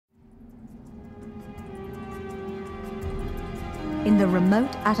in the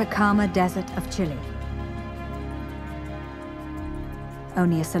remote Atacama Desert of Chile.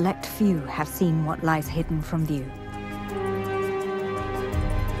 Only a select few have seen what lies hidden from view.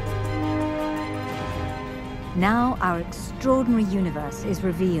 Now our extraordinary universe is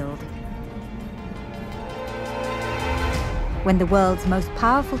revealed when the world's most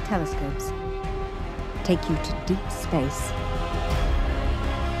powerful telescopes take you to deep space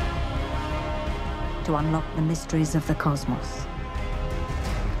to unlock the mysteries of the cosmos.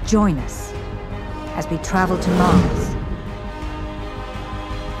 Join us as we travel to Mars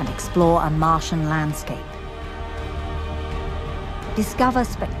and explore a Martian landscape. Discover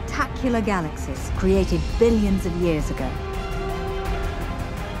spectacular galaxies created billions of years ago.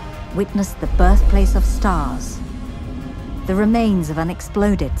 Witness the birthplace of stars, the remains of an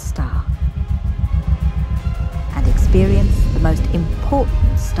exploded star, and experience the most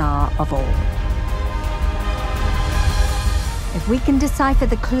important star of all. If we can decipher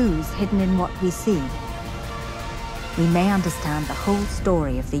the clues hidden in what we see, we may understand the whole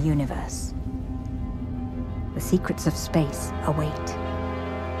story of the universe. The secrets of space await.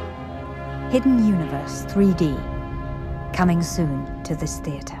 Hidden Universe 3D, coming soon to this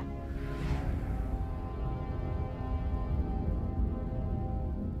theater.